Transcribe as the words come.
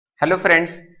Hello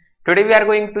friends, today we are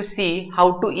going to see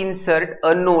how to insert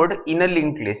a node in a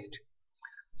linked list.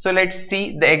 So let's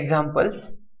see the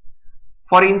examples.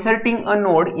 For inserting a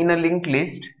node in a linked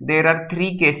list, there are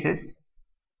three cases.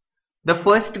 The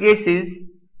first case is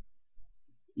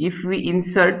if we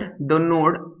insert the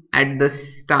node at the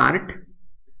start.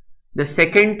 The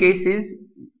second case is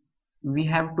we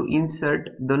have to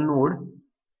insert the node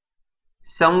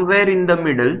somewhere in the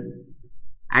middle.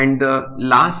 And the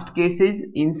last case is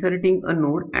inserting a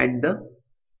node at the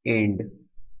end.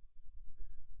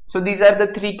 So these are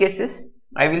the three cases.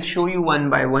 I will show you one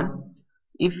by one.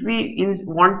 If we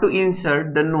want to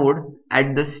insert the node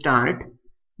at the start,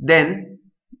 then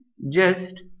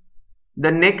just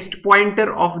the next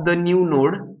pointer of the new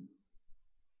node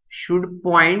should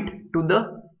point to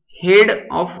the head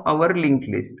of our linked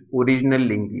list, original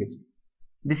linked list.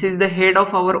 This is the head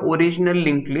of our original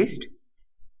linked list.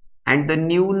 And the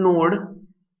new node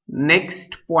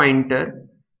next pointer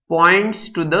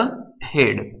points to the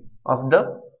head of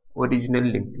the original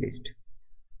linked list.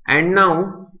 And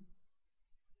now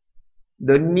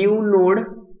the new node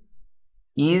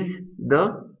is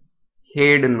the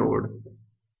head node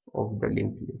of the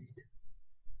linked list.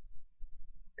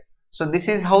 So this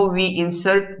is how we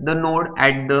insert the node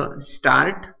at the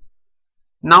start.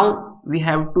 Now we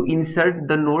have to insert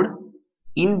the node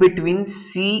in between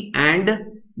C and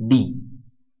D.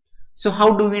 So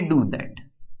how do we do that?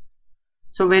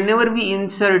 So whenever we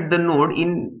insert the node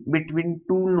in between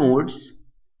two nodes,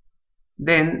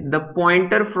 then the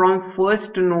pointer from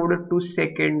first node to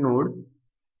second node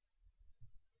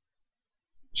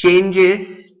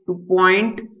changes to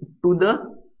point to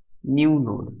the new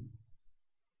node.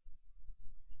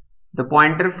 The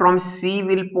pointer from C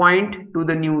will point to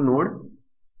the new node,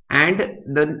 and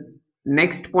the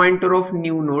next pointer of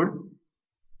new node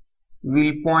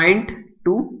will point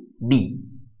to D.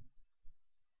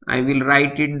 I will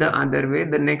write it the other way.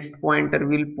 The next pointer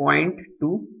will point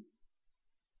to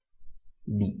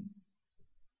D.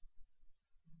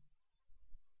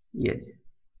 Yes.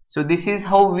 So this is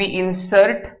how we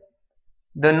insert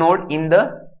the node in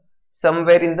the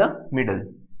somewhere in the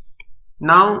middle.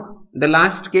 Now the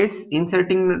last case,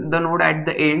 inserting the node at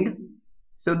the end.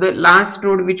 So the last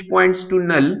node which points to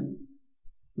null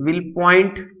will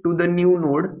point to the new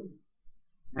node,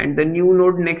 and the new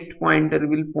node next pointer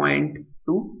will point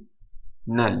to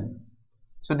null.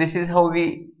 So this is how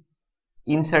we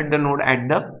insert the node at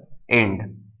the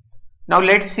end. Now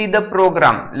let's see the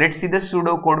program. Let's see the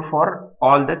pseudocode for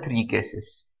all the three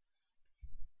cases.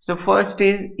 So first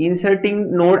is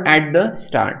inserting node at the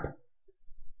start.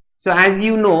 So as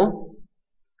you know,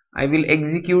 I will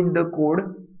execute the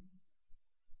code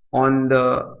on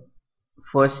the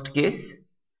first case.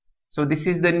 So this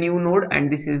is the new node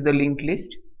and this is the linked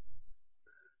list.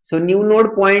 So new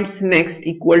node points next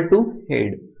equal to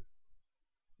head.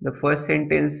 The first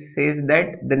sentence says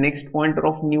that the next pointer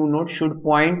of new node should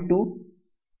point to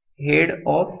head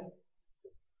of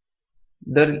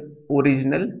the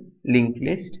original linked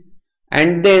list,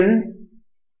 and then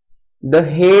the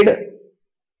head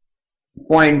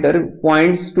pointer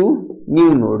points to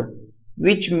new node,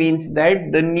 which means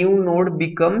that the new node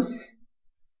becomes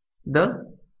the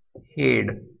head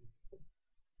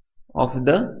of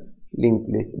the linked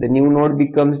list. The new node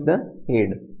becomes the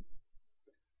head.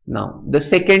 Now the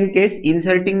second case,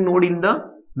 inserting node in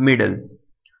the middle.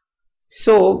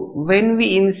 So when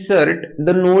we insert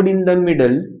the node in the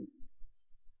middle,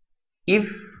 if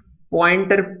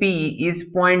pointer P is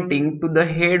pointing to the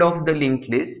head of the linked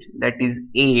list, that is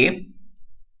A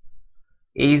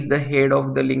is the head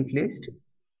of the linked list.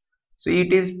 So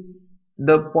it is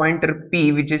the pointer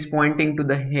P which is pointing to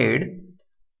the head.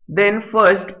 Then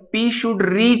first P should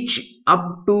reach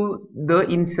up to the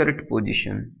insert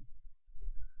position.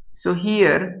 So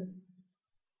here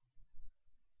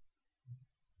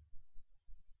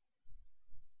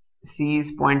C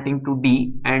is pointing to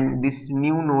D, and this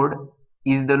new node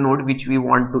is the node which we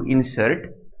want to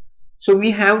insert. So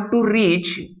we have to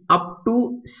reach up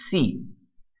to C.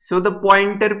 So the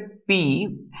pointer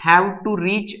P have to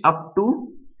reach up to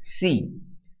C,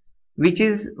 which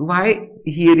is why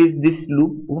here is this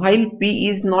loop, while P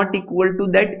is not equal to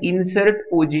that insert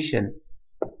position.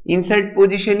 Insert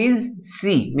position is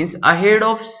C, means ahead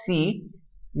of C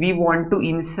we want to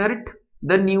insert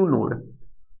the new node.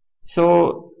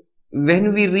 So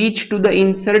when we reach to the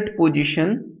insert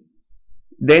position,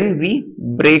 then we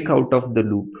break out of the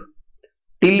loop.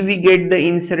 Till we get the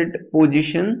insert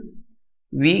position,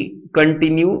 we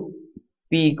continue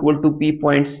P equal to P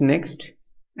points next,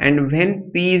 and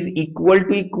when P is equal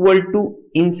to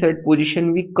insert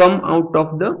position, we come out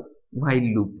of the while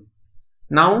loop.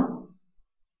 Now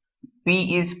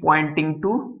P is pointing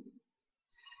to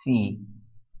C.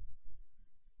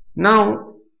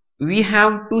 Now we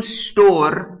have to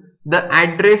store the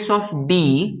address of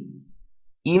D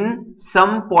in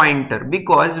some pointer,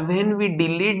 because when we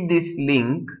delete this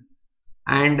link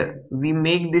and we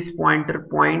make this pointer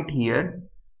point here,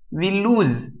 we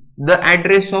lose the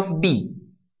address of D.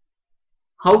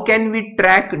 How can we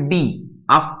track D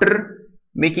after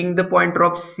making the pointer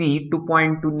of C to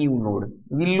point to new node?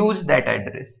 We lose that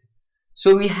address.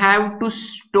 So we have to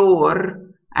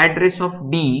store address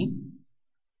of D.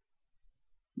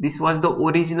 This was the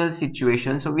original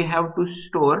situation. So we have to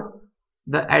store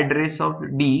the address of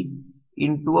D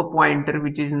into a pointer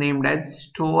which is named as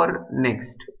store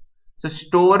next. So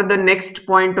store the next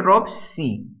pointer of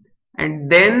C,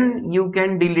 and then you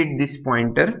can delete this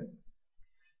pointer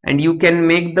and you can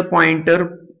make the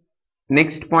pointer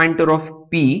next pointer of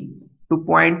P to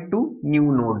point to new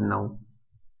node.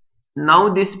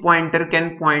 Now this pointer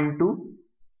can point to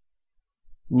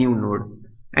new node,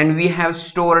 and we have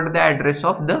stored the address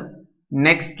of the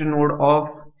next node of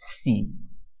C.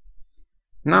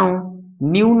 Now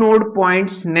new node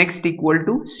points next equal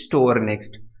to store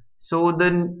next. So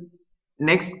the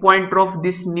next pointer of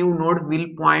this new node will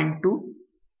point to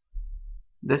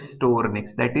the store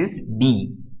next, that is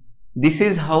D. This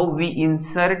is how we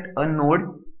insert a node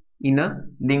in a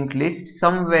linked list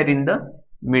somewhere in the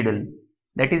middle,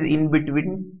 that is in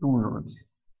between two nodes.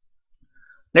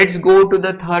 Let's go to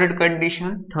the third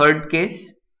condition, third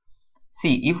case.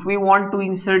 See, if we want to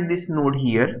insert this node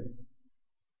here,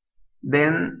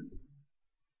 then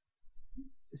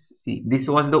see, this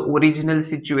was the original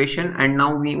situation and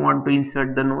now we want to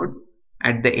insert the node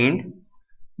at the end.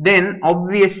 Then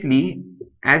obviously,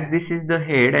 as this is the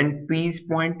head and P is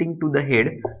pointing to the head,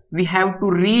 we have to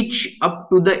reach up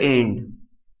to the end.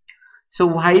 So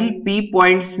while P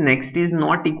points next is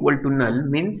not equal to null,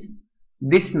 means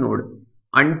this node,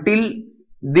 until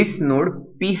this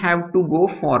node P have to go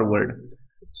forward.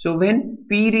 So when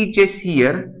P reaches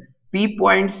here, P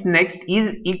points next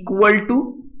is equal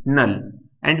to null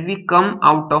and we come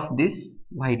out of this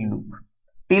while loop.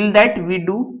 Till that we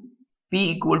do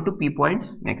P equal to P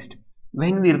points next.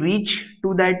 When we reach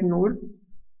to that node,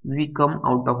 we come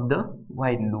out of the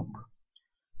while loop,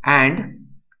 and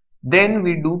then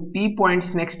we do P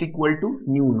points next equal to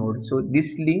new node. So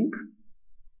this link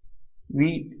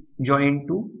we join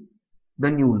to the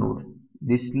new node,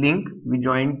 this link we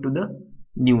join to the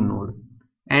new node,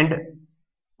 and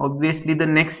obviously the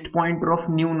next pointer of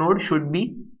new node should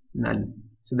be null.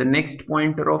 So the next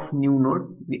pointer of new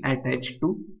node we attach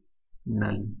to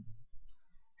null.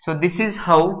 So this is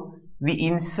how we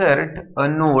insert a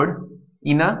node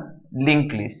in a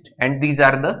linked list, and these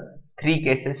are the three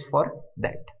cases for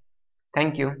that.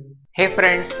 Thank you. Hey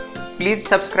friends, please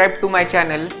subscribe to my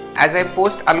channel as I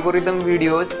post algorithm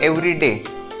videos every day.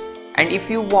 And if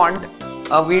you want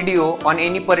a video on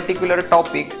any particular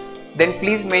topic, then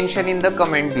please mention in the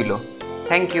comment below.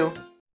 Thank you.